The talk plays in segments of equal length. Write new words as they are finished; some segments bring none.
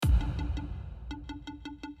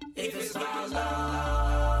If it's about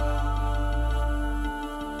love,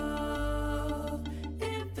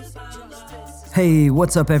 if it's about justice. Hey,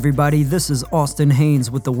 what's up everybody? This is Austin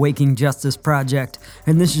Haynes with the Waking Justice Project,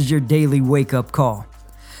 and this is your daily wake-up call.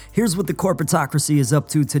 Here's what the corporatocracy is up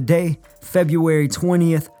to today, February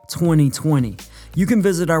 20th, 2020. You can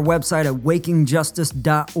visit our website at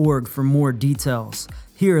wakingjustice.org for more details.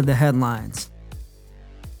 Here are the headlines.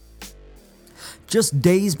 Just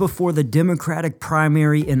days before the Democratic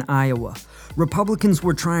primary in Iowa, Republicans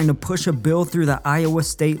were trying to push a bill through the Iowa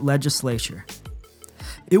state legislature.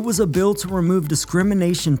 It was a bill to remove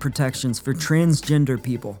discrimination protections for transgender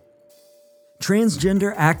people.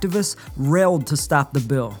 Transgender activists railed to stop the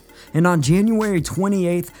bill, and on January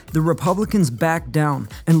 28th, the Republicans backed down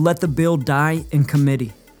and let the bill die in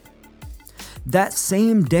committee. That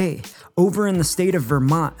same day, over in the state of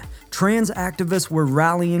Vermont, trans activists were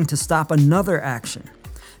rallying to stop another action.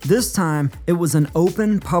 This time, it was an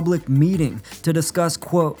open public meeting to discuss,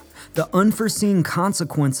 quote, the unforeseen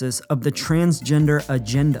consequences of the transgender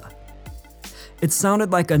agenda. It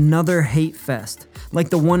sounded like another hate fest, like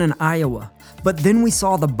the one in Iowa, but then we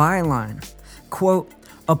saw the byline, quote,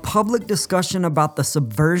 a public discussion about the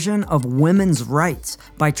subversion of women's rights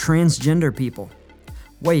by transgender people.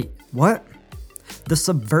 Wait, what? The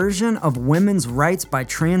subversion of women's rights by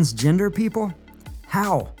transgender people?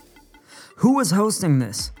 How? Who was hosting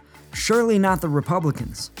this? Surely not the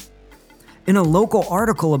Republicans. In a local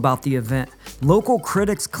article about the event, local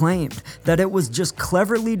critics claimed that it was just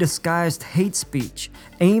cleverly disguised hate speech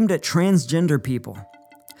aimed at transgender people.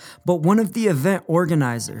 But one of the event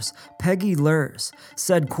organizers, Peggy Lurs,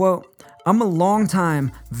 said, quote, I'm a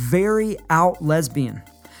long-time, very out lesbian,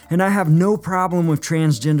 and I have no problem with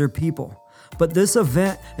transgender people. But this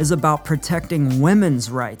event is about protecting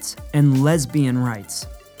women's rights and lesbian rights.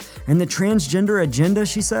 And the transgender agenda,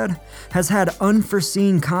 she said, has had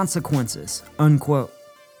unforeseen consequences, unquote.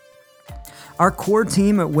 Our core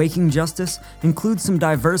team at Waking Justice includes some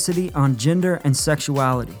diversity on gender and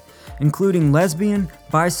sexuality, including lesbian,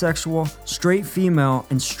 bisexual, straight female,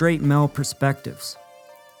 and straight male perspectives.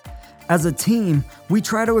 As a team, we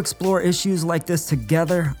try to explore issues like this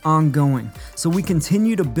together ongoing, so we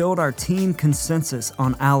continue to build our team consensus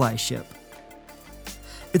on allyship.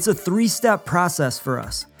 It's a 3-step process for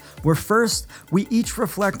us, where first, we each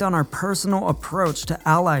reflect on our personal approach to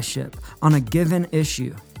allyship on a given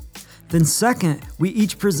issue. Then second, we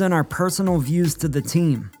each present our personal views to the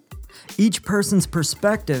team. Each person's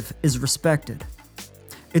perspective is respected.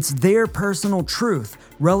 It's their personal truth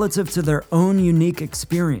relative to their own unique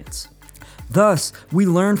experience. Thus, we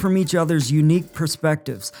learn from each other's unique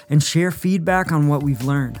perspectives and share feedback on what we've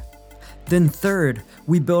learned. Then third,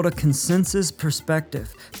 we build a consensus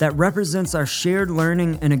perspective that represents our shared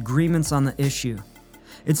learning and agreements on the issue.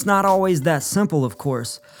 It's not always that simple, of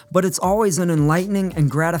course, but it's always an enlightening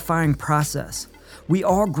and gratifying process. We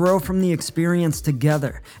all grow from the experience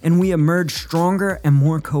together, and we emerge stronger and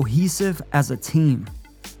more cohesive as a team.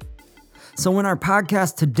 So in our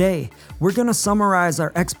podcast today, we're going to summarize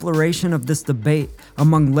our exploration of this debate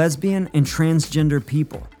among lesbian and transgender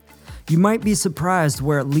people. You might be surprised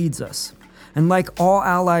where it leads us. And like all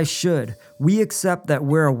allies should, we accept that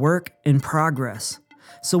we're a work in progress.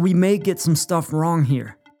 So we may get some stuff wrong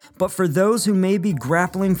here. But for those who may be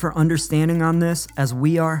grappling for understanding on this, as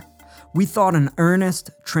we are, we thought an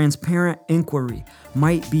earnest, transparent inquiry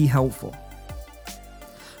might be helpful.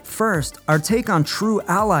 First, our take on true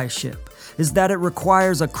allyship is that it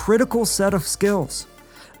requires a critical set of skills,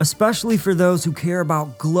 especially for those who care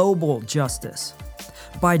about global justice.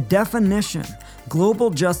 By definition, global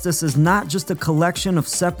justice is not just a collection of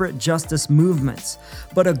separate justice movements,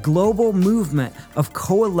 but a global movement of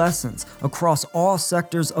coalescence across all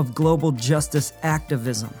sectors of global justice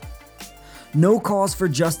activism. No cause for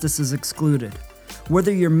justice is excluded.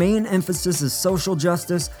 Whether your main emphasis is social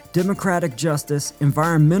justice, democratic justice,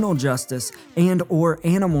 environmental justice, and/or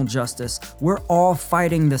animal justice, we're all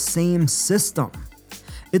fighting the same system.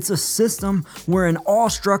 It's a system wherein all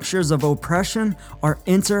structures of oppression are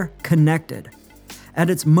interconnected. At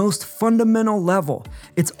its most fundamental level,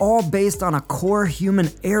 it's all based on a core human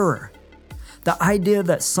error, the idea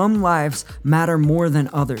that some lives matter more than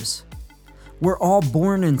others. We're all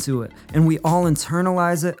born into it, and we all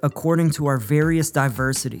internalize it according to our various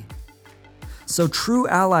diversity. So true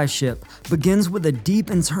allyship begins with a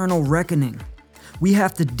deep internal reckoning. We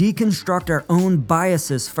have to deconstruct our own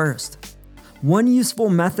biases first. One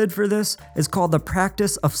useful method for this is called the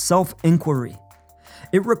practice of self-inquiry.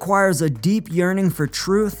 It requires a deep yearning for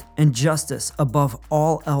truth and justice above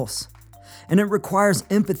all else. And it requires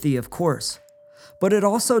empathy, of course. But it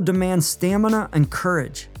also demands stamina and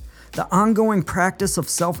courage. The ongoing practice of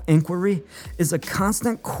self-inquiry is a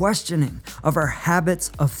constant questioning of our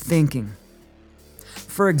habits of thinking.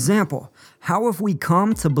 For example, how have we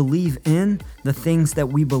come to believe in the things that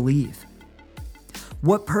we believe?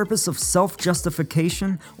 What purpose of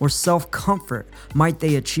self-justification or self-comfort might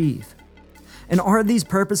they achieve? And are these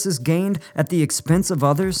purposes gained at the expense of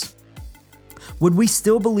others? Would we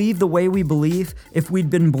still believe the way we believe if we'd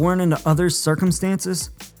been born into others' circumstances?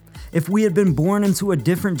 If we had been born into a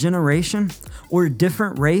different generation, or a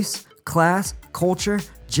different race, class, culture,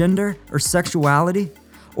 gender, or sexuality,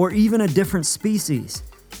 or even a different species?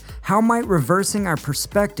 How might reversing our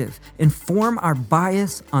perspective inform our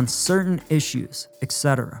bias on certain issues,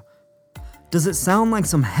 etc.? Does it sound like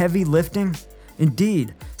some heavy lifting?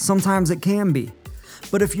 Indeed, sometimes it can be.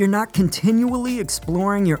 But if you're not continually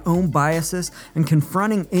exploring your own biases and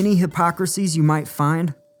confronting any hypocrisies you might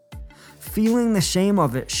find, feeling the shame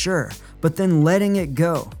of it, sure, but then letting it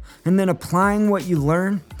go, and then applying what you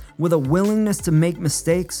learn with a willingness to make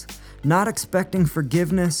mistakes, not expecting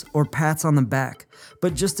forgiveness or pats on the back,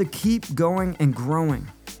 but just to keep going and growing.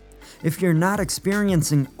 If you're not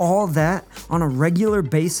experiencing all that on a regular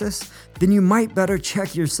basis, then you might better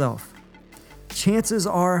check yourself. Chances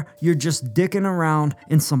are you're just dicking around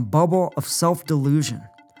in some bubble of self-delusion.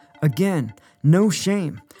 Again, no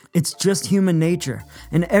shame. It's just human nature,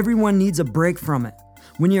 and everyone needs a break from it.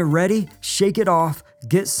 When you're ready, shake it off,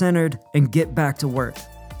 get centered, and get back to work.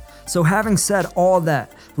 So having said all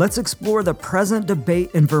that, let's explore the present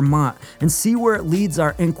debate in Vermont and see where it leads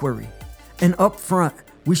our inquiry. And up front,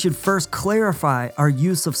 we should first clarify our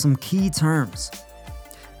use of some key terms.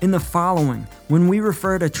 In the following, when we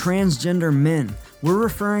refer to transgender men, we're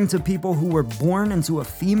referring to people who were born into a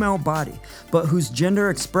female body, but whose gender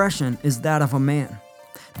expression is that of a man.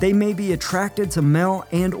 They may be attracted to male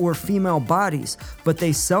and or female bodies, but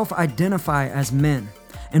they self-identify as men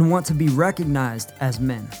and want to be recognized as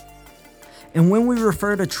men. And when we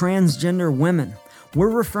refer to transgender women, we're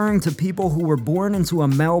referring to people who were born into a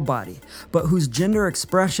male body, but whose gender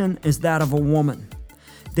expression is that of a woman.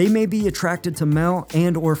 They may be attracted to male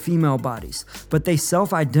and or female bodies, but they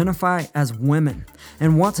self-identify as women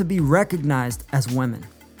and want to be recognized as women.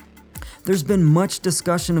 There's been much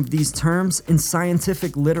discussion of these terms in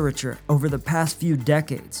scientific literature over the past few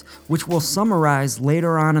decades, which we'll summarize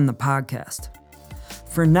later on in the podcast.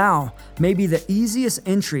 For now, maybe the easiest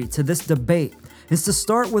entry to this debate is to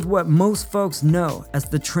start with what most folks know as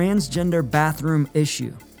the transgender bathroom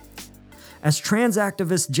issue. As trans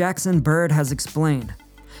activist Jackson Bird has explained,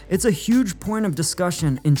 it's a huge point of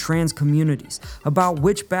discussion in trans communities about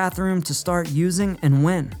which bathroom to start using and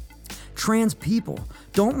when. Trans people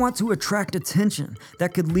don't want to attract attention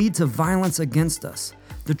that could lead to violence against us.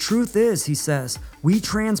 The truth is, he says, we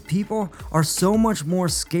trans people are so much more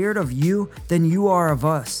scared of you than you are of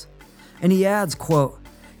us. And he adds, quote,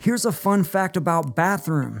 "Here's a fun fact about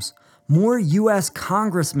bathrooms. More U.S.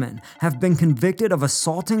 congressmen have been convicted of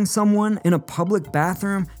assaulting someone in a public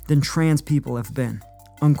bathroom than trans people have been,"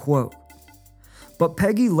 unquote. But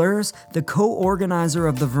Peggy Lurs, the co-organizer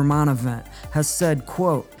of the Vermont event, has said,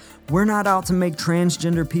 quote, "We're not out to make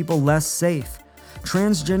transgender people less safe.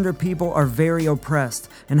 Transgender people are very oppressed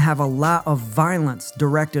and have a lot of violence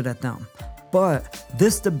directed at them. But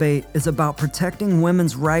this debate is about protecting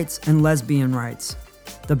women's rights and lesbian rights.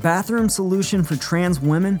 The bathroom solution for trans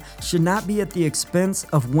women should not be at the expense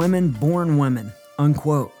of women born women,"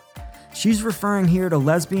 unquote. She's referring here to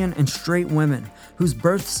lesbian and straight women whose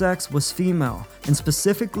birth sex was female and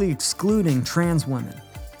specifically excluding trans women.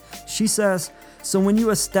 She says, "So when you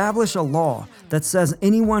establish a law that says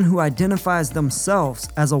anyone who identifies themselves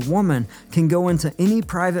as a woman can go into any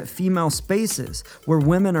private female spaces where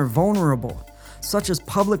women are vulnerable, such as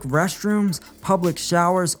public restrooms, public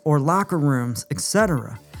showers, or locker rooms,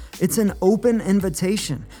 etc., it's an open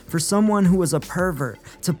invitation for someone who is a pervert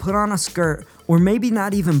to put on a skirt or maybe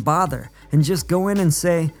not even bother and just go in and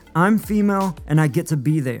say, 'I'm female and I get to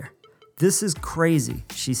be there.' This is crazy,"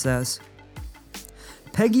 she says.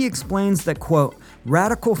 Peggy explains that, quote,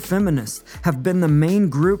 "Radical feminists have been the main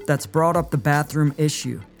group that's brought up the bathroom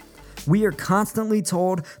issue. We are constantly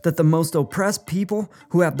told that the most oppressed people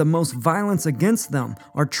who have the most violence against them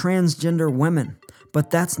are transgender women, but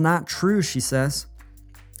that's not true," she says.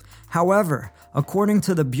 However, according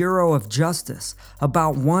to the Bureau of Justice,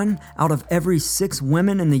 about 1 out of every 6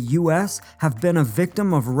 women in the U.S. have been a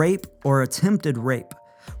victim of rape or attempted rape,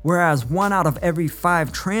 whereas 1 out of every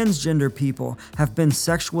 5 transgender people have been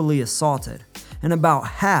sexually assaulted, and about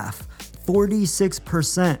half,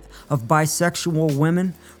 46% of bisexual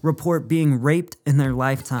women report being raped in their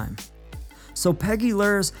lifetime. So Peggy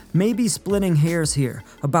Lurs may be splitting hairs here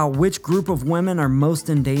about which group of women are most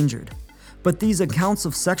endangered. But these accounts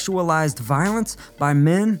of sexualized violence by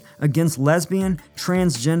men against lesbian,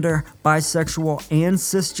 transgender, bisexual, and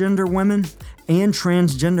cisgender women and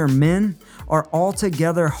transgender men are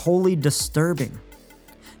altogether wholly disturbing.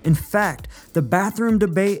 In fact, the bathroom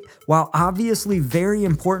debate, while obviously very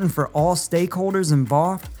important for all stakeholders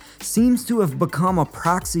involved, seems to have become a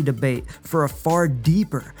proxy debate for a far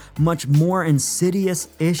deeper, much more insidious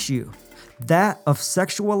issue, that of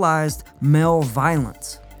sexualized male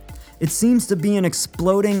violence. It seems to be an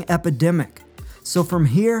exploding epidemic. So from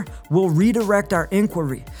here, we'll redirect our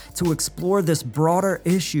inquiry to explore this broader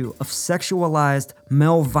issue of sexualized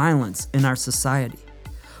male violence in our society.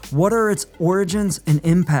 What are its origins and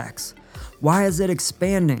impacts? Why is it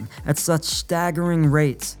expanding at such staggering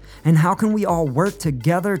rates? And how can we all work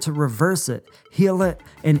together to reverse it, heal it,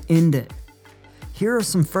 and end it? Here are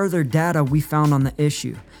some further data we found on the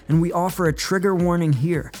issue, and we offer a trigger warning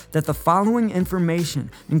here that the following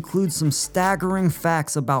information includes some staggering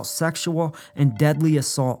facts about sexual and deadly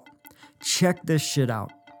assault. Check this shit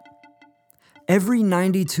out. Every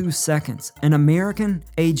 92 seconds, an American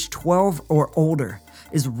aged 12 or older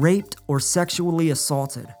is raped or sexually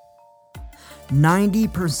assaulted.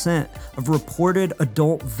 90% of reported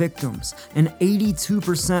adult victims and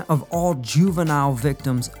 82% of all juvenile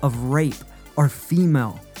victims of rape are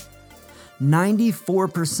female.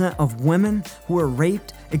 94% of women who are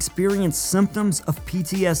raped experience symptoms of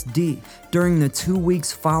PTSD during the 2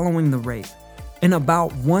 weeks following the rape, and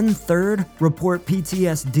about 1/3 report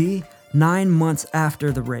PTSD 9 months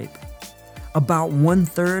after the rape. About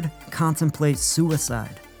 1/3 contemplate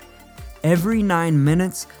suicide. Every 9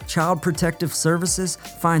 minutes, Child Protective Services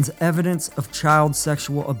finds evidence of child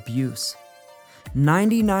sexual abuse.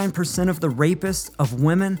 99% of the rapists of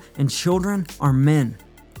women and children are men.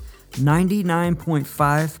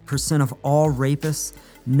 99.5% of all rapists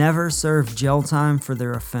never serve jail time for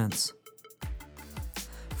their offense.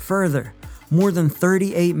 Further, more than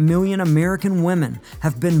 38 million American women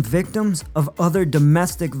have been victims of other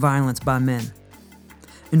domestic violence by men.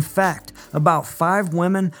 In fact, about 5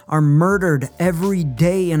 women are murdered every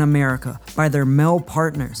day in America by their male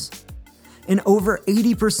partners. In over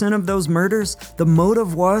 80% of those murders, the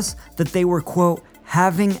motive was that they were, quote,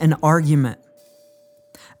 having an argument.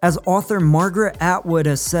 As author Margaret Atwood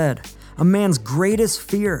has said, a man's greatest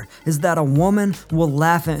fear is that a woman will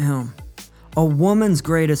laugh at him. A woman's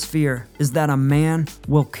greatest fear is that a man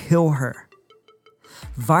will kill her.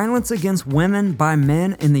 Violence against women by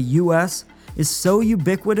men in the U.S. is so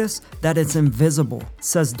ubiquitous that it's invisible,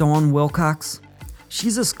 says Dawn Wilcox.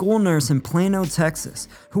 She's a school nurse in Plano, Texas,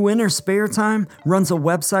 who in her spare time runs a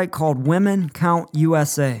website called Women Count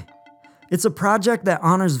USA. It's a project that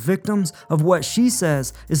honors victims of what she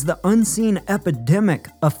says is the unseen epidemic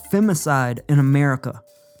of femicide in America.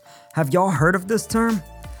 Have y'all heard of this term?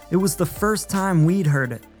 It was the first time we'd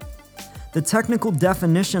heard it. The technical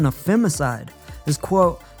definition of femicide is,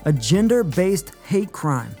 quote, a gender-based hate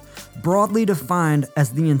crime, broadly defined as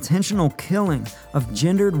the intentional killing of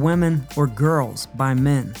gendered women or girls by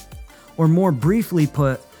men. Or more briefly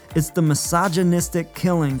put, it's the misogynistic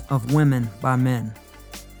killing of women by men.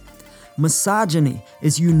 Misogyny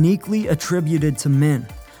is uniquely attributed to men,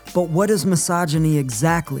 but what is misogyny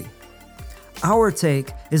exactly? Our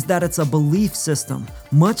take is that it's a belief system,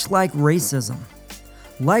 much like racism.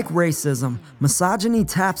 Like racism, misogyny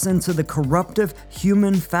taps into the corruptive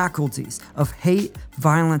human faculties of hate,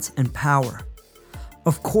 violence, and power.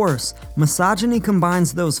 Of course, misogyny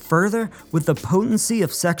combines those further with the potency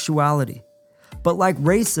of sexuality. But like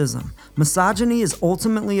racism, misogyny is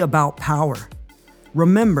ultimately about power.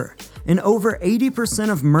 Remember, in over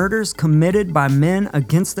 80% of murders committed by men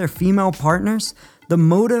against their female partners, the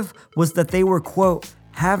motive was that they were, quote,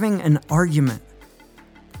 having an argument.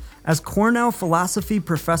 As Cornell philosophy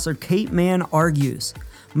professor Kate Mann argues,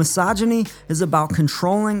 misogyny is about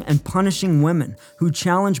controlling and punishing women who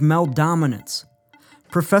challenge male dominance.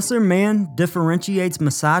 Professor Mann differentiates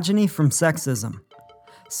misogyny from sexism.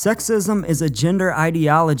 Sexism is a gender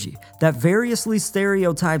ideology that variously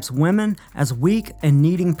stereotypes women as weak and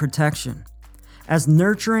needing protection, as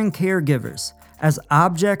nurturing caregivers, as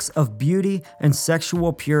objects of beauty and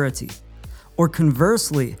sexual purity, or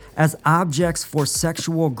conversely, as objects for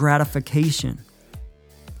sexual gratification.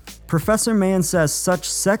 Professor Mann says such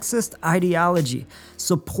sexist ideology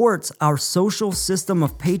supports our social system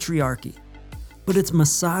of patriarchy, but it's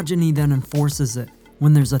misogyny that enforces it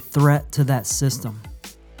when there's a threat to that system.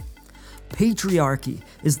 Patriarchy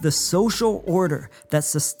is the social order that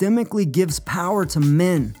systemically gives power to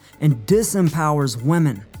men and disempowers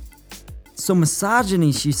women. So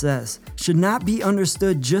misogyny, she says, should not be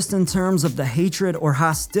understood just in terms of the hatred or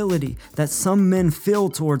hostility that some men feel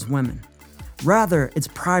towards women. Rather, it's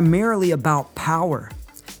primarily about power.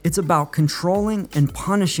 It's about controlling and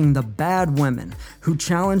punishing the bad women who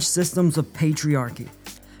challenge systems of patriarchy.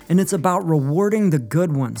 And it's about rewarding the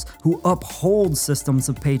good ones who uphold systems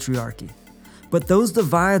of patriarchy. But those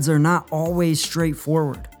divides are not always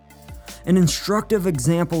straightforward. An instructive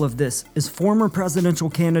example of this is former presidential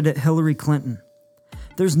candidate Hillary Clinton.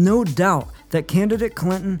 There's no doubt that candidate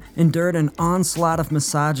Clinton endured an onslaught of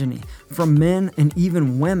misogyny from men and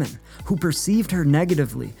even women who perceived her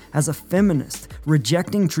negatively as a feminist,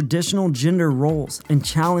 rejecting traditional gender roles and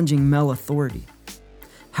challenging male authority.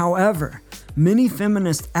 However, many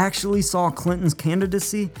feminists actually saw Clinton's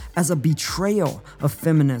candidacy as a betrayal of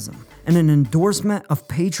feminism and an endorsement of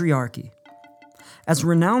patriarchy. As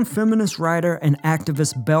renowned feminist writer and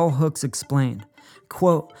activist Bell Hooks explained,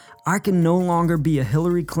 quote, "I can no longer be a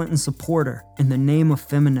Hillary Clinton supporter in the name of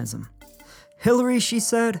feminism. Hillary," she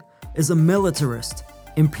said, "is a militarist,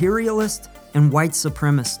 imperialist, and white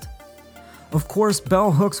supremacist." Of course,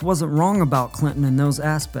 Bell Hooks wasn't wrong about Clinton in those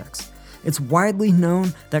aspects. It's widely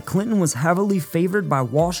known that Clinton was heavily favored by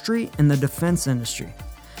Wall Street and the defense industry.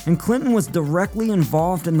 And Clinton was directly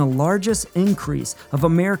involved in the largest increase of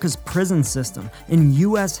America's prison system in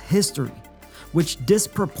U.S. history, which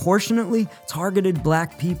disproportionately targeted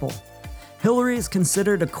black people. Hillary is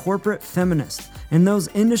considered a corporate feminist, and those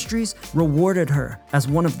industries rewarded her as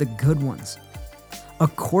one of the good ones. A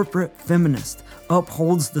corporate feminist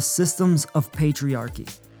upholds the systems of patriarchy.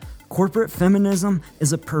 Corporate feminism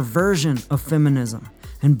is a perversion of feminism,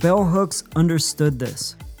 and Bell Hooks understood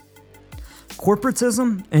this.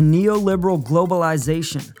 Corporatism and neoliberal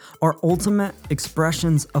globalization are ultimate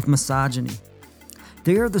expressions of misogyny.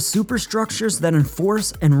 They are the superstructures that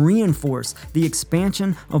enforce and reinforce the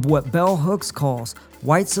expansion of what Bell Hooks calls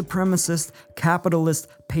white supremacist capitalist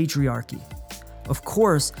patriarchy. Of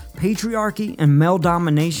course, patriarchy and male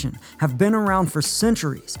domination have been around for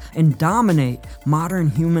centuries and dominate modern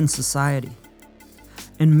human society.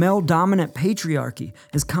 And male-dominant patriarchy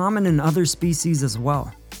is common in other species as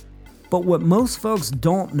well. But what most folks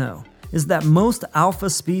don't know is that most alpha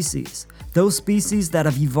species, those species that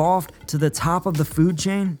have evolved to the top of the food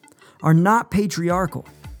chain, are not patriarchal.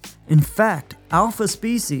 In fact, alpha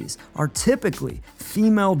species are typically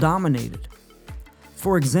female-dominated.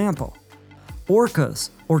 For example, orcas,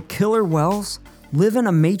 or killer whales, live in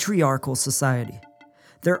a matriarchal society.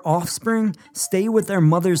 Their offspring stay with their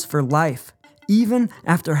mothers for life, even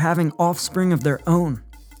after having offspring of their own.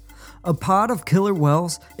 A pod of killer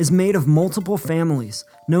whales is made of multiple families,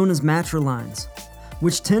 known as matrilines,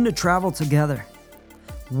 which tend to travel together.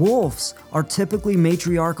 Wolves are typically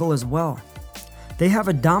matriarchal as well. They have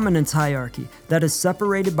a dominance hierarchy that is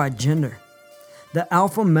separated by gender. The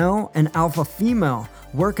alpha male and alpha female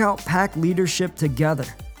work out pack leadership together.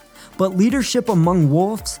 But leadership among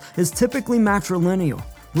wolves is typically matrilineal,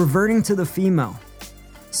 reverting to the female.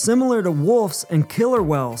 Similar to wolves and killer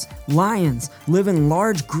whales, lions live in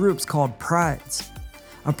large groups called prides.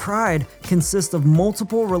 A pride consists of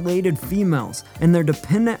multiple related females and their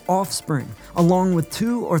dependent offspring, along with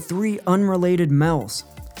 2 or 3 unrelated males.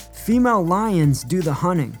 Female lions do the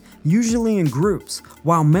hunting, usually in groups,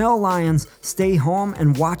 while male lions stay home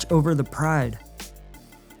and watch over the pride.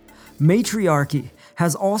 Matriarchy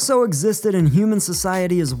has also existed in human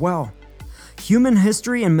society as well. Human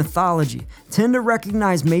history and mythology tend to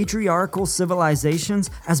recognize matriarchal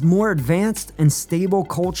civilizations as more advanced and stable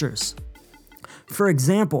cultures. For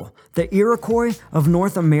example, the Iroquois of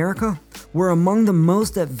North America were among the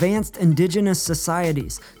most advanced indigenous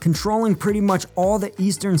societies, controlling pretty much all the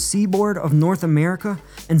eastern seaboard of North America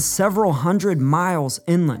and several hundred miles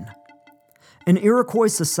inland. An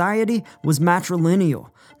Iroquois society was matrilineal,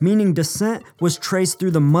 meaning descent was traced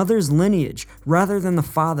through the mother's lineage rather than the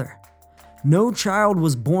father. No child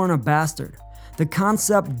was born a bastard. The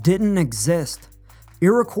concept didn't exist.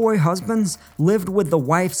 Iroquois husbands lived with the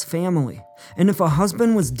wife's family, and if a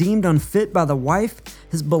husband was deemed unfit by the wife,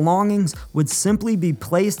 his belongings would simply be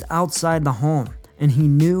placed outside the home, and he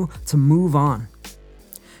knew to move on.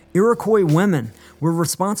 Iroquois women were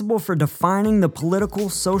responsible for defining the political,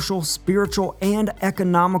 social, spiritual, and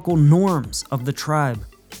economical norms of the tribe.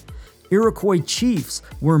 Iroquois chiefs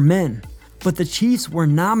were men, but the chiefs were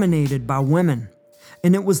nominated by women.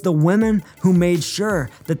 And it was the women who made sure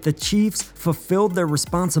that the chiefs fulfilled their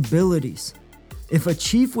responsibilities. If a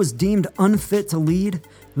chief was deemed unfit to lead,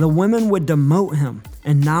 the women would demote him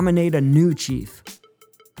and nominate a new chief.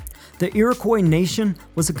 The Iroquois nation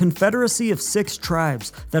was a confederacy of 6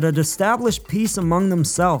 tribes that had established peace among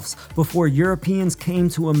themselves before Europeans came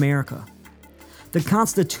to America. The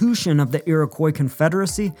Constitution of the Iroquois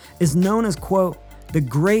Confederacy is known as, quote, the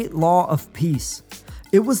Great Law of Peace.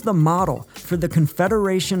 It was the model for the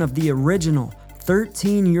confederation of the original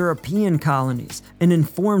 13 European colonies and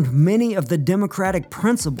informed many of the democratic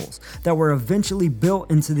principles that were eventually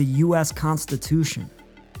built into the U.S. Constitution.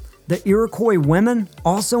 The Iroquois women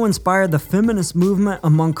also inspired the feminist movement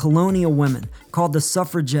among colonial women, called the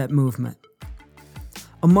suffragette movement.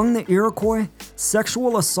 Among the Iroquois,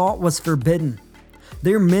 sexual assault was forbidden.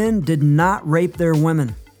 Their men did not rape their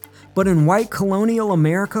women. But in white colonial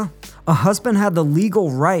America, a husband had the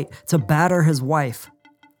legal right to batter his wife.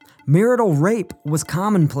 Marital rape was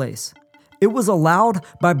commonplace. It was allowed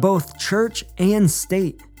by both church and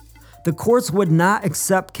state. The courts would not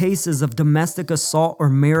accept cases of domestic assault or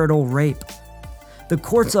marital rape. The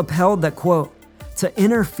courts upheld that, quote, to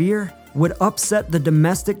interfere would upset the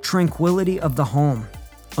domestic tranquility of the home,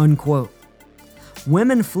 unquote.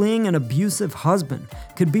 Women fleeing an abusive husband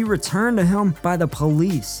could be returned to him by the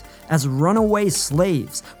police as runaway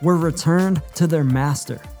slaves were returned to their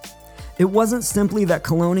master. It wasn't simply that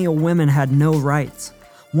colonial women had no rights.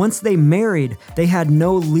 Once they married, they had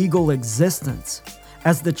no legal existence.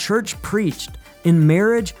 As the church preached, in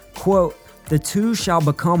marriage, quote, the two shall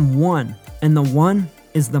become one, and the one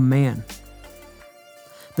is the man.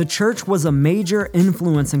 The church was a major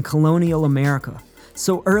influence in colonial America.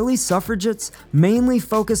 So early suffragettes mainly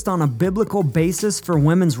focused on a biblical basis for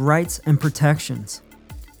women's rights and protections.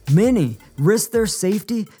 Many risked their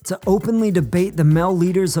safety to openly debate the male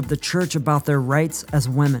leaders of the church about their rights as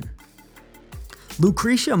women.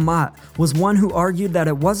 Lucretia Mott was one who argued that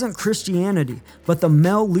it wasn't Christianity, but the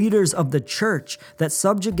male leaders of the church that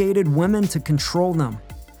subjugated women to control them.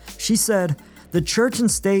 She said, "The church and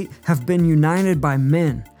state have been united by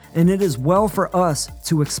men, and it is well for us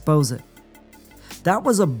to expose it." That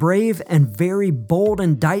was a brave and very bold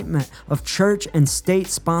indictment of church and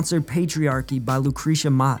state-sponsored patriarchy by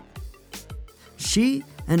Lucretia Mott. She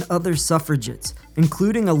and other suffragettes,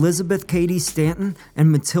 including Elizabeth Cady Stanton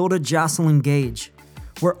and Matilda Jocelyn Gage,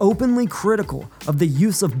 were openly critical of the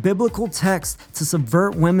use of biblical texts to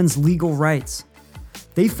subvert women's legal rights.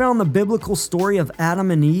 They found the biblical story of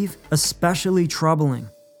Adam and Eve especially troubling.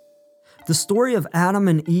 The story of Adam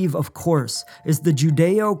and Eve, of course, is the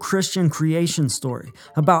Judeo-Christian creation story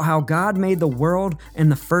about how God made the world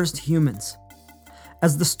and the first humans.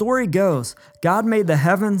 As the story goes, God made the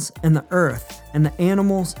heavens and the earth and the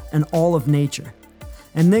animals and all of nature.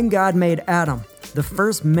 And then God made Adam, the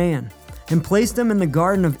first man, and placed him in the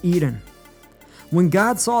Garden of Eden. When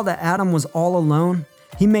God saw that Adam was all alone,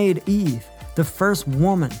 he made Eve, the first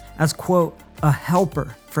woman, as, quote, a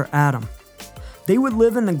helper for Adam. They would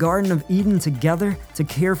live in the Garden of Eden together to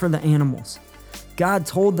care for the animals. God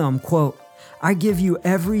told them, quote, I give you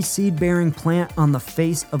every seed-bearing plant on the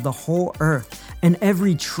face of the whole earth, and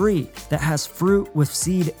every tree that has fruit with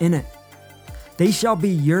seed in it. They shall be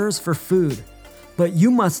yours for food, but you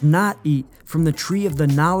must not eat from the tree of the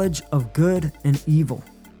knowledge of good and evil.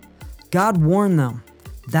 God warned them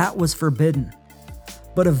that was forbidden.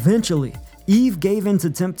 But eventually, Eve gave in to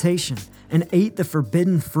temptation and ate the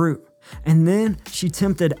forbidden fruit. And then she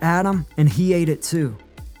tempted Adam, and he ate it too.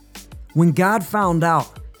 When God found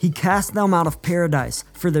out, he cast them out of paradise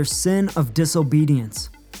for their sin of disobedience.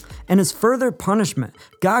 And as further punishment,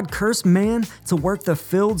 God cursed man to work the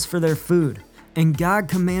fields for their food. And God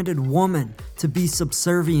commanded woman to be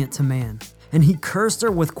subservient to man. And he cursed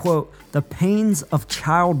her with, quote, the pains of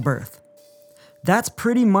childbirth. That's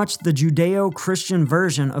pretty much the Judeo-Christian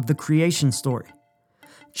version of the creation story.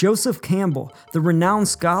 Joseph Campbell, the renowned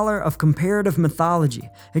scholar of comparative mythology,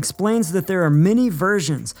 explains that there are many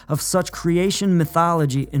versions of such creation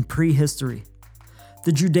mythology in prehistory.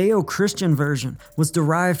 The Judeo-Christian version was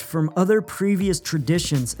derived from other previous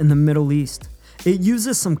traditions in the Middle East. It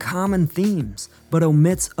uses some common themes, but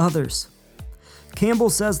omits others. Campbell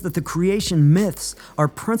says that the creation myths are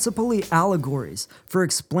principally allegories for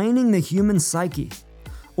explaining the human psyche,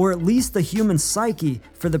 or at least the human psyche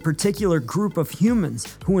for the particular group of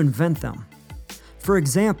humans who invent them. For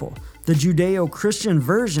example, the Judeo-Christian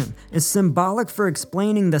version is symbolic for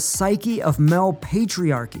explaining the psyche of male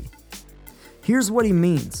patriarchy. Here's what he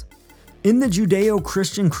means. In the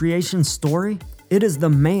Judeo-Christian creation story, it is the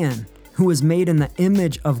man who is made in the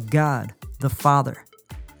image of God, the Father.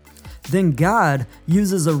 Then God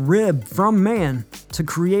uses a rib from man to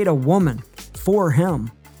create a woman for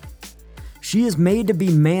him. She is made to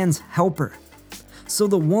be man's helper. So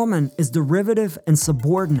the woman is derivative and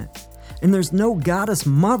subordinate. And there's no goddess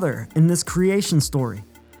mother in this creation story.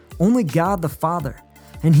 Only God the Father.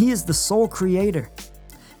 And he is the sole creator.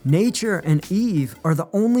 Nature and Eve are the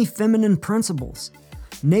only feminine principles.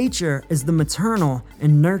 Nature is the maternal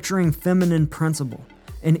and nurturing feminine principle,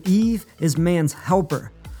 and Eve is man's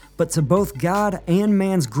helper. But to both God and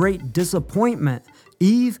man's great disappointment,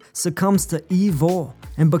 Eve succumbs to evil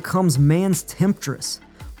and becomes man's temptress.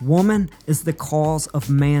 Woman is the cause of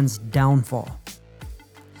man's downfall.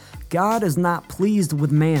 God is not pleased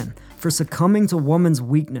with man for succumbing to woman's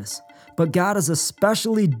weakness, but God is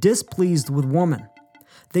especially displeased with woman.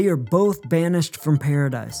 They are both banished from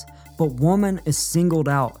paradise, but woman is singled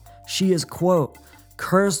out. She is, quote,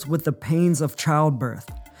 cursed with the pains of childbirth,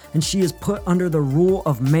 and she is put under the rule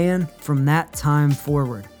of man from that time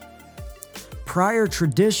forward. Prior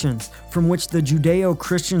traditions from which the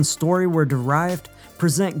Judeo-Christian story were derived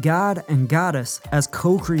present God and Goddess as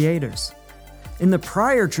co-creators. In the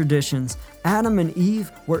prior traditions, Adam and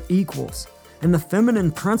Eve were equals, and the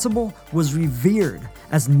feminine principle was revered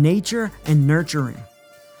as nature and nurturing.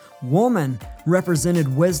 Woman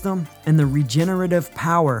represented wisdom and the regenerative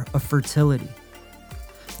power of fertility.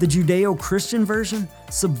 The Judeo-Christian version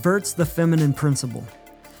subverts the feminine principle.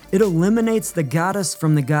 It eliminates the goddess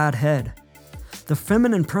from the Godhead. The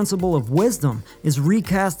feminine principle of wisdom is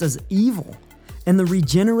recast as evil, and the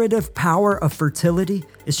regenerative power of fertility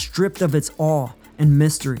is stripped of its awe and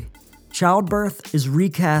mystery. Childbirth is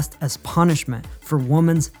recast as punishment for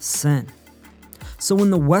woman's sin. So in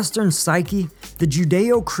the Western psyche, the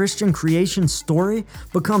Judeo-Christian creation story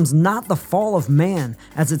becomes not the fall of man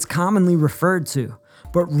as it's commonly referred to,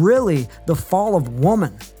 but really the fall of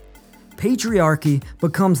woman. Patriarchy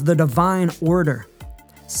becomes the divine order.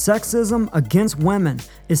 Sexism against women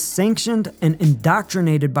is sanctioned and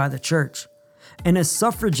indoctrinated by the church. And as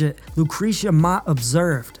suffragette Lucretia Mott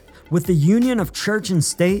observed, with the union of church and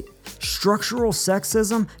state, structural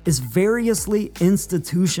sexism is variously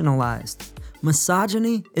institutionalized.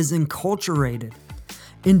 Misogyny is enculturated.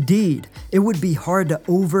 Indeed, it would be hard to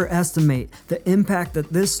overestimate the impact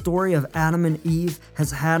that this story of Adam and Eve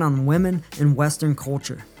has had on women in Western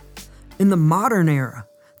culture. In the modern era,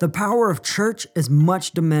 the power of church is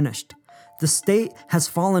much diminished. The state has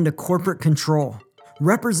fallen to corporate control.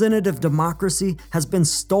 Representative democracy has been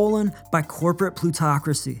stolen by corporate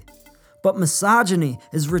plutocracy. But misogyny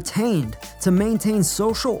is retained to maintain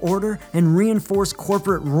social order and reinforce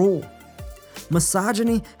corporate rule.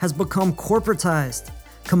 Misogyny has become corporatized,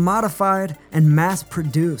 commodified, and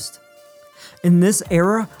mass-produced. In this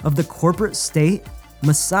era of the corporate state,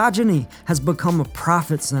 misogyny has become a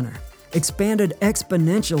profit center, expanded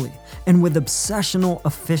exponentially and with obsessional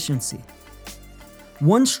efficiency.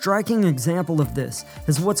 One striking example of this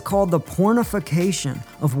is what's called the pornification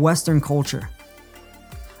of Western culture.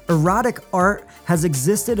 Erotic art has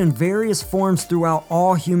existed in various forms throughout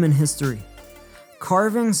all human history.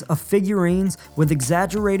 Carvings of figurines with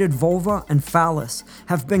exaggerated vulva and phallus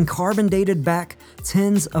have been carbon dated back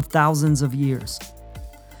tens of thousands of years.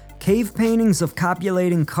 Cave paintings of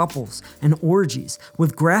copulating couples and orgies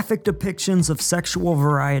with graphic depictions of sexual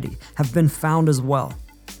variety have been found as well.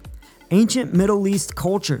 Ancient Middle East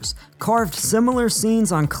cultures carved similar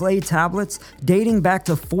scenes on clay tablets dating back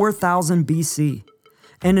to 4000 BC.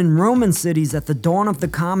 And in Roman cities at the dawn of the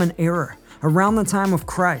Common Era, around the time of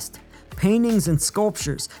Christ, paintings and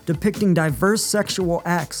sculptures depicting diverse sexual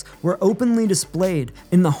acts were openly displayed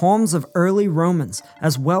in the homes of early Romans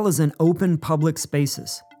as well as in open public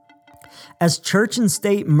spaces. As church and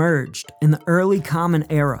state merged in the early Common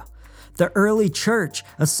Era, the early church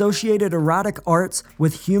associated erotic arts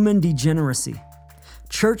with human degeneracy.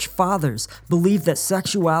 Church fathers believed that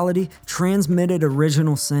sexuality transmitted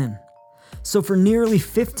original sin. So for nearly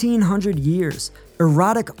 1,500 years,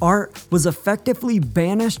 erotic art was effectively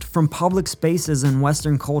banished from public spaces in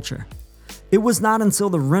Western culture. It was not until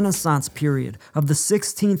the Renaissance period of the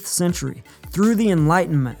 16th century, through the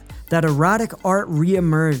Enlightenment, that erotic art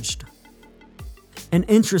re-emerged. And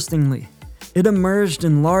interestingly, it emerged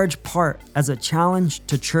in large part as a challenge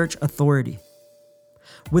to church authority.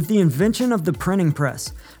 With the invention of the printing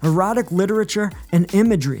press, erotic literature and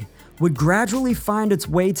imagery would gradually find its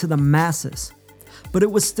way to the masses, but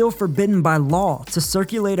it was still forbidden by law to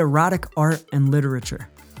circulate erotic art and literature.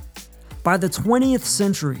 By the 20th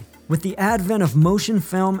century, with the advent of motion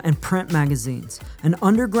film and print magazines, an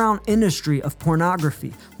underground industry of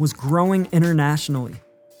pornography was growing internationally.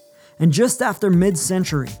 And just after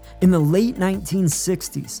mid-century, in the late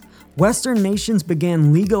 1960s, Western nations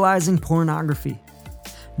began legalizing pornography.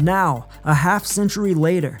 Now, a half-century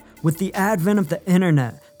later, with the advent of the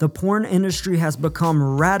internet, the porn industry has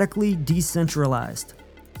become radically decentralized.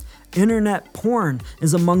 Internet porn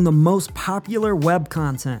is among the most popular web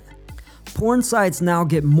content. Porn sites now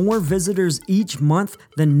get more visitors each month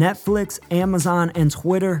than Netflix, Amazon, and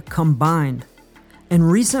Twitter combined. And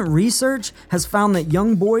recent research has found that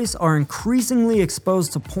young boys are increasingly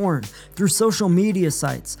exposed to porn through social media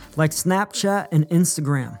sites like Snapchat and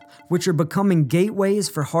Instagram, which are becoming gateways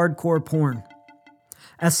for hardcore porn.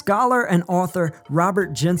 As scholar and author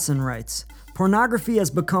Robert Jensen writes, pornography has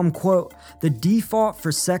become, quote, the default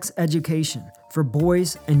for sex education for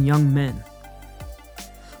boys and young men.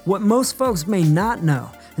 What most folks may not know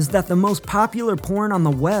is that the most popular porn on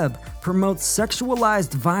the web promotes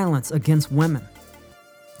sexualized violence against women.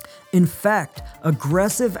 In fact,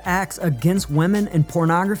 aggressive acts against women in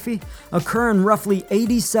pornography occur in roughly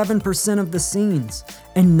 87% of the scenes,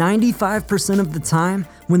 and 95% of the time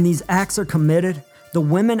when these acts are committed, the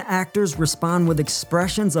women actors respond with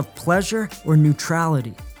expressions of pleasure or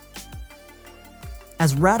neutrality.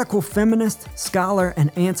 As radical feminist, scholar, and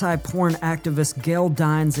anti-porn activist Gail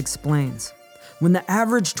Dines explains, when the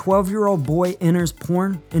average 12-year-old boy enters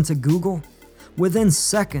porn into Google, within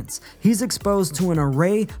seconds, he's exposed to an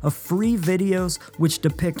array of free videos which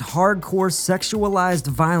depict hardcore sexualized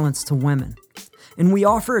violence to women. And we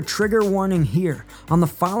offer a trigger warning here on the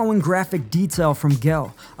following graphic detail from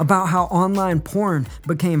Gail about how online porn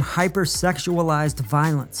became hypersexualized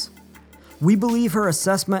violence. We believe her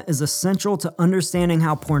assessment is essential to understanding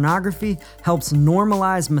how pornography helps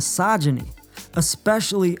normalize misogyny,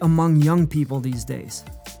 especially among young people these days.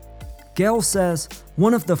 Gail says,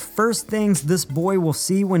 one of the first things this boy will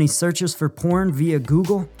see when he searches for porn via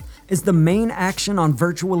Google is the main action on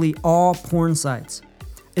virtually all porn sites.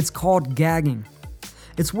 It's called gagging.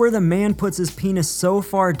 It's where the man puts his penis so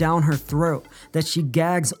far down her throat that she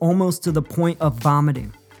gags almost to the point of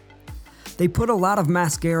vomiting. They put a lot of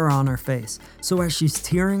mascara on her face, so as she's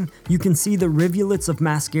tearing, you can see the rivulets of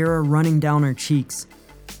mascara running down her cheeks.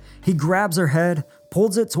 He grabs her head,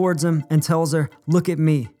 pulls it towards him, and tells her, "Look at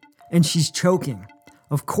me." And she's choking.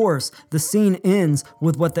 Of course, the scene ends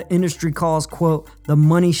with what the industry calls, quote, the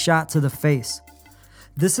money shot to the face.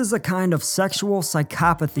 This is a kind of sexual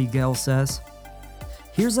psychopathy, Gail says.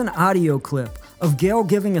 Here's an audio clip of Gail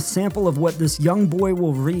giving a sample of what this young boy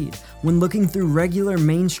will read when looking through regular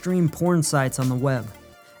mainstream porn sites on the web.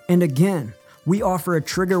 And again, we offer a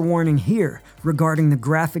trigger warning here regarding the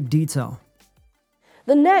graphic detail.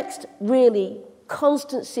 The next really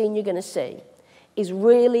constant scene you're going to see is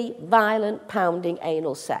really violent, pounding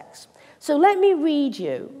anal sex. So let me read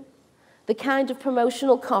you the kind of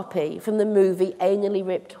promotional copy from the movie Anally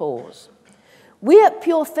Ripped Whores. We at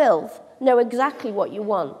Pure Filth know exactly what you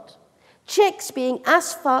want. Chicks being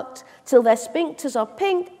ass-fucked till their sphincters are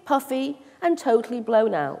pink, puffy, and totally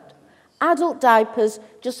blown out. Adult diapers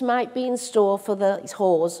just might be in store for these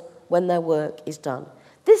whores when their work is done.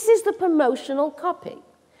 This is the promotional copy.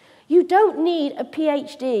 You don't need a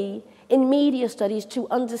PhD in media studies to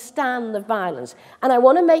understand the violence. And I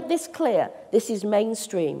want to make this clear. This is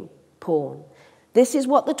mainstream porn. This is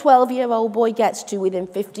what the 12-year-old boy gets to within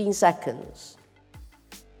 15 seconds.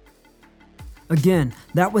 Again,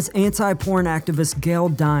 that was anti-porn activist Gail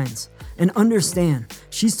Dines. And understand,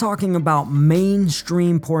 she's talking about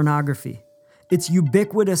mainstream pornography. It's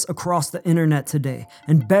ubiquitous across the internet today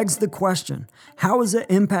and begs the question, how is it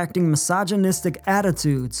impacting misogynistic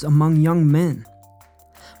attitudes among young men?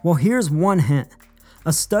 Well, here's one hint.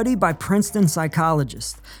 A study by Princeton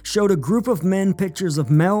psychologists showed a group of men pictures of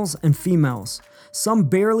males and females, some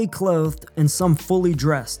barely clothed and some fully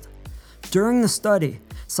dressed. During the study,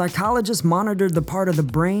 psychologists monitored the part of the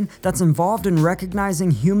brain that's involved in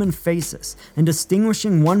recognizing human faces and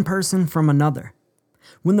distinguishing one person from another.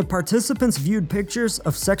 When the participants viewed pictures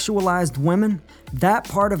of sexualized women, that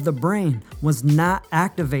part of the brain was not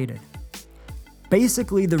activated.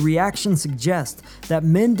 Basically, the reaction suggests that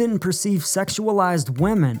men didn't perceive sexualized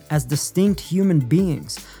women as distinct human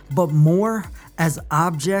beings, but more as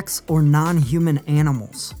objects or non-human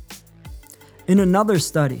animals. In another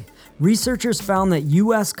study, researchers found that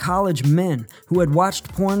U.S. college men who had watched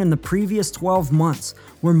porn in the previous 12 months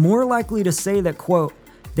were more likely to say that, quote,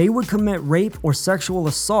 they would commit rape or sexual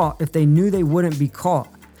assault if they knew they wouldn't be caught,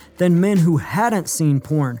 than men who hadn't seen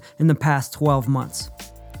porn in the past 12 months.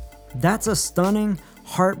 That's a stunning,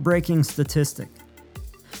 heartbreaking statistic.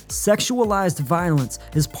 Sexualized violence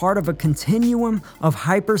is part of a continuum of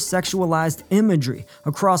hypersexualized imagery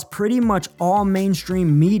across pretty much all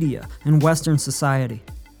mainstream media in Western society.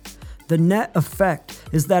 The net effect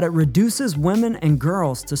is that it reduces women and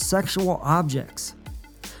girls to sexual objects.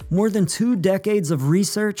 More than 2 decades of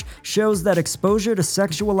research shows that exposure to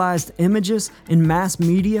sexualized images in mass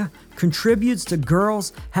media contributes to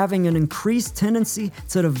girls having an increased tendency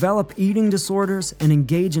to develop eating disorders and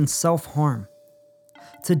engage in self-harm.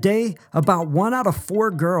 Today, about 1 out of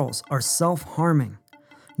 4 girls are self-harming.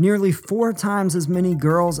 nearly 4 times as many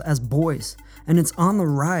girls as boys, and it's on the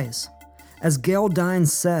rise. As Gail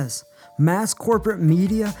Dines says, mass corporate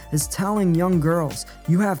media is telling young girls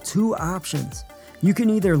you have 2 options. You can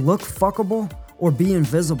either look fuckable or be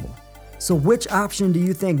invisible. So which option do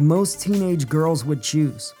you think most teenage girls would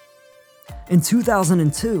choose? In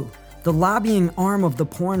 2002, the lobbying arm of the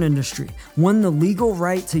porn industry won the legal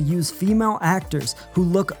right to use female actors who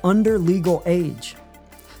look under legal age.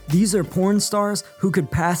 These are porn stars who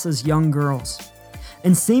could pass as young girls.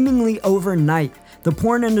 And seemingly overnight, the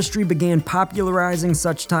porn industry began popularizing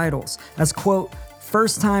such titles as, quote,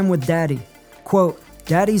 First Time with Daddy, quote,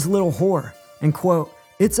 Daddy's Little Whore, and quote,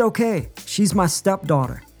 It's okay, she's my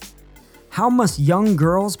stepdaughter. How must young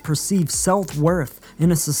girls perceive self-worth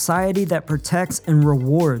in a society that protects and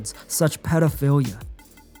rewards such pedophilia?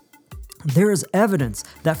 There is evidence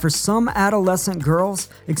that for some adolescent girls,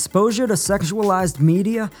 exposure to sexualized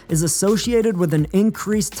media is associated with an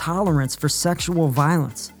increased tolerance for sexual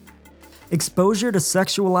violence. Exposure to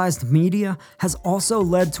sexualized media has also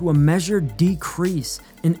led to a measured decrease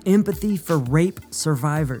in empathy for rape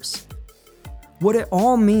survivors. What it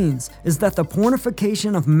all means is that the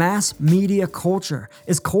pornification of mass media culture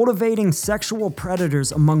is cultivating sexual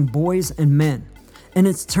predators among boys and men, and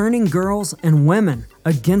it's turning girls and women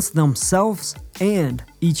against themselves and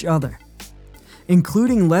each other,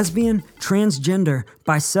 including lesbian, transgender,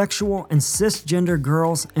 bisexual, and cisgender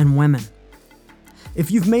girls and women. If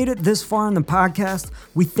you've made it this far in the podcast,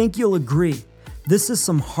 we think you'll agree. This is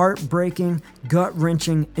some heartbreaking,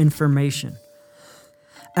 gut-wrenching information.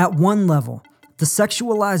 At one level, the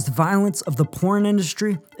sexualized violence of the porn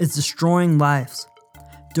industry is destroying lives,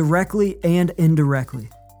 directly and indirectly.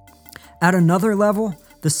 At another level,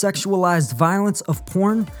 the sexualized violence of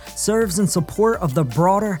porn serves in support of the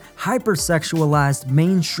broader, hypersexualized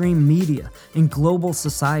mainstream media in global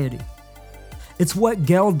society. It's what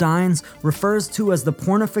Gail Dines refers to as the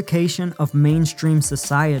pornification of mainstream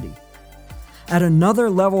society. At another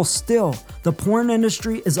level still, the porn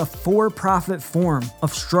industry is a for-profit form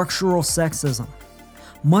of structural sexism.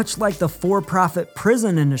 Much like the for-profit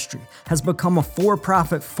prison industry has become a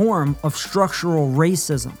for-profit form of structural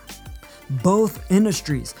racism. Both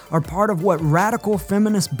industries are part of what radical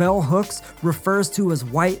feminist bell hooks refers to as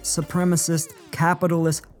white supremacist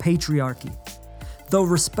capitalist patriarchy. Though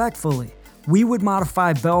respectfully, we would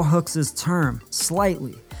modify bell hooks' term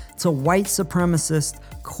slightly to white supremacist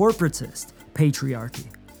corporatist patriarchy.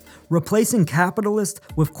 Replacing capitalist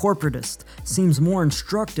with corporatist seems more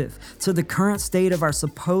instructive to the current state of our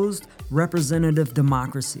supposed representative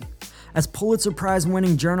democracy. As Pulitzer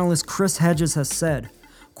Prize-winning journalist Chris Hedges has said,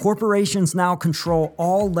 corporations now control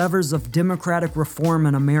all levers of democratic reform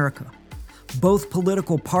in America. Both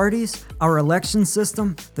political parties, our election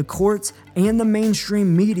system, the courts, and the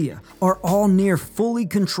mainstream media are all near fully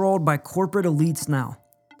controlled by corporate elites now.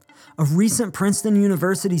 A recent Princeton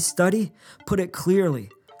University study put it clearly,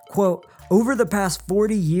 quote, over the past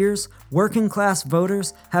 40 years, working class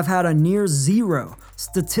voters have had a near zero,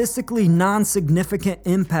 statistically non-significant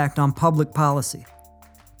impact on public policy.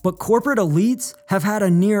 But corporate elites have had a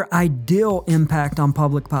near ideal impact on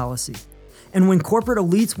public policy. And when corporate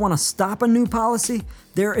elites want to stop a new policy,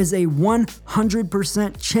 there is a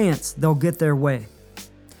 100% chance they'll get their way.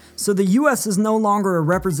 So the US is no longer a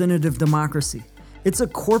representative democracy. It's a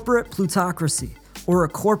corporate plutocracy, or a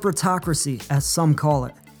corporatocracy as some call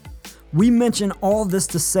it. We mention all this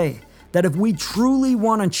to say that if we truly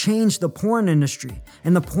want to change the porn industry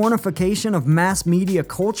and the pornification of mass media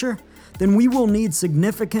culture, then we will need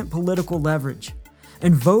significant political leverage.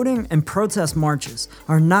 And voting and protest marches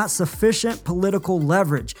are not sufficient political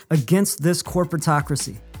leverage against this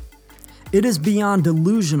corporatocracy. It is beyond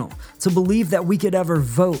delusional to believe that we could ever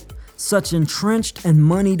vote such entrenched and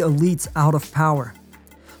moneyed elites out of power.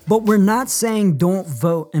 But we're not saying don't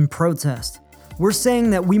vote and protest. We're saying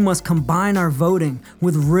that we must combine our voting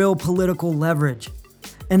with real political leverage.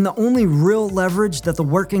 And the only real leverage that the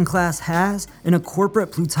working class has in a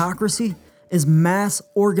corporate plutocracy is mass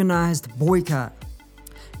organized boycott.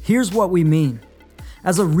 Here's what we mean.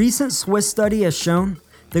 As a recent Swiss study has shown,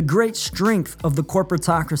 the great strength of the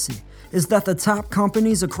corporatocracy is that the top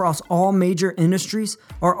companies across all major industries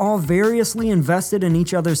are all variously invested in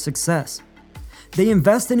each other's success. They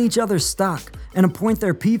invest in each other's stock and appoint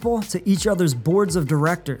their people to each other's boards of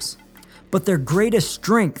directors. But their greatest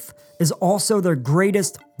strength is also their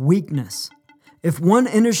greatest weakness. If one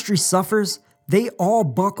industry suffers, they all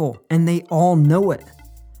buckle and they all know it.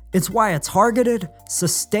 It's why a targeted,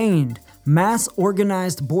 sustained, mass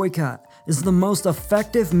organized boycott is the most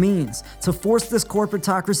effective means to force this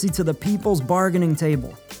corporatocracy to the people's bargaining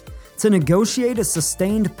table, to negotiate a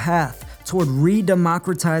sustained path toward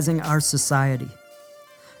re-democratizing our society.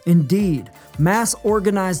 Indeed, mass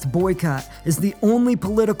organized boycott is the only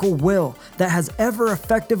political will that has ever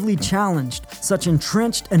effectively challenged such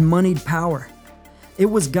entrenched and moneyed power. It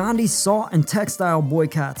was Gandhi's salt and textile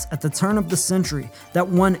boycotts at the turn of the century that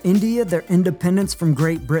won India their independence from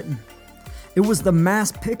Great Britain. It was the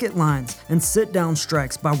mass picket lines and sit-down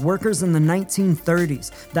strikes by workers in the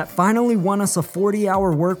 1930s that finally won us a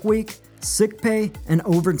 40-hour work week, sick pay, and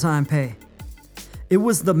overtime pay. It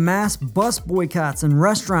was the mass bus boycotts and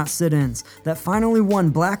restaurant sit-ins that finally won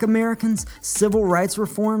Black Americans civil rights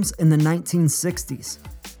reforms in the 1960s.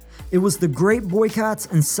 It was the great boycotts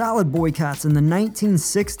and salad boycotts in the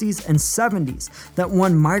 1960s and 70s that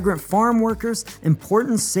won migrant farm workers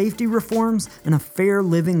important safety reforms and a fair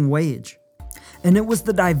living wage. And it was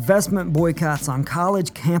the divestment boycotts on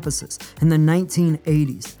college campuses in the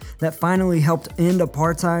 1980s that finally helped end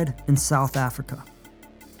apartheid in South Africa.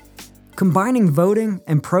 Combining voting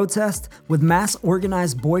and protest with mass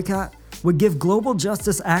organized boycott would give global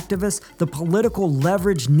justice activists the political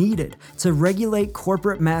leverage needed to regulate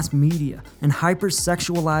corporate mass media and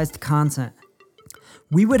hypersexualized content.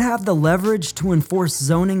 We would have the leverage to enforce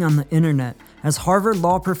zoning on the internet, as Harvard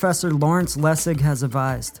law professor Lawrence Lessig has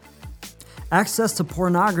advised. Access to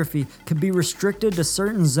pornography could be restricted to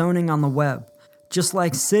certain zoning on the web, just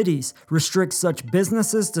like cities restrict such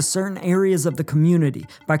businesses to certain areas of the community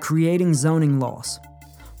by creating zoning laws.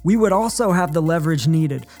 We would also have the leverage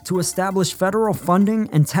needed to establish federal funding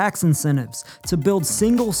and tax incentives to build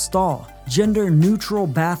single-stall, gender-neutral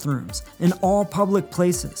bathrooms in all public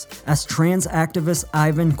places, as trans activist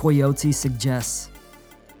Ivan Coyote suggests.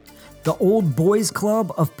 The old boys'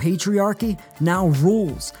 club of patriarchy now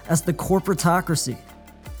rules as the corporatocracy.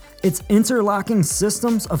 Its interlocking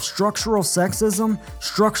systems of structural sexism,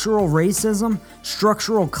 structural racism,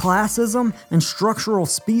 structural classism, and structural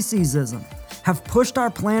speciesism have pushed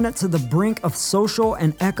our planet to the brink of social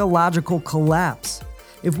and ecological collapse.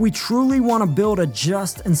 If we truly want to build a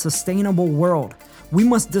just and sustainable world, we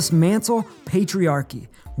must dismantle patriarchy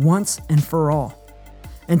once and for all.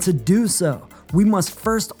 And to do so, we must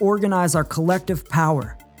first organize our collective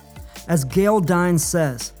power. As Gail Dines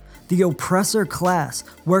says, the oppressor class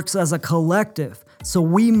works as a collective, so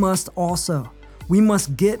we must also. We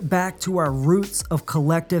must get back to our roots of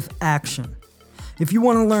collective action. If you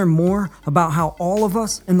want to learn more about how all of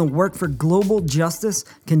us in the work for global justice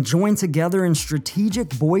can join together in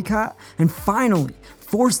strategic boycott and finally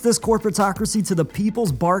force this corporatocracy to the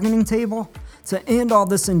people's bargaining table, to end all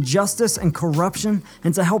this injustice and corruption,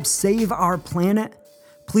 and to help save our planet,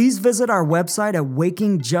 please visit our website at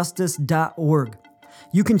wakingjustice.org.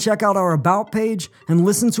 You can check out our About page and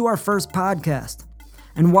listen to our first podcast.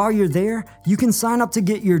 And while you're there, you can sign up to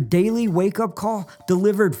get your daily wake-up call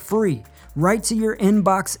delivered free, right to your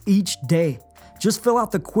inbox each day. Just fill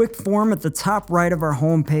out the quick form at the top right of our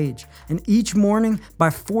homepage, and each morning by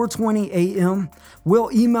 4:20 a.m.,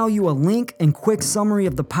 we'll email you a link and quick summary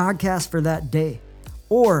of the podcast for that day.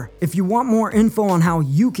 Or if you want more info on how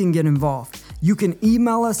you can get involved, you can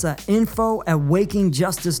email us at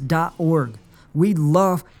info@wakingjustice.org. We'd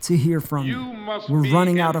love to hear from you. We're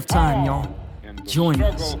running out of time, y'all. Join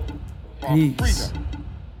us. Peace.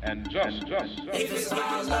 And justice. If it's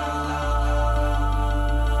about love,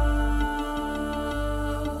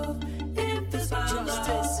 if it's about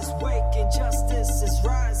justice is waking, justice is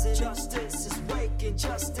rising. Justice is waking,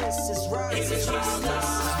 justice is rising. If it's about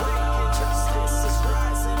love, justice is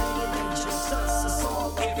rising. And it ain't just us, it's all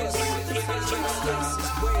of us. Justice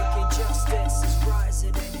is waking, justice is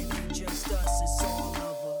rising. And it ain't just us, it's all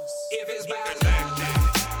of us. If it's about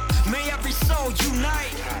love, may every soul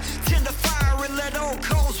unite. Tend the fire and let all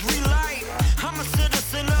coals relight. I'm a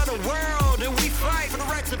citizen of the world and we fight for the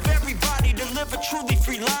rights of everybody to live a truly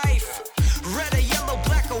free life. Red or yellow,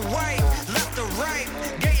 black or white, left or right,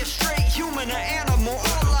 gay or straight, human or animal,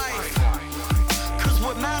 all life. Cause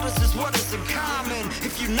what matters is what is in common.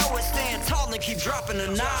 If you know it, stand tall and keep dropping the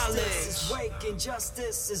knowledge. Justice is waking,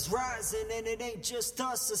 justice is rising, and it ain't just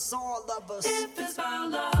us, it's all of us. If it's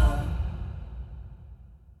about love.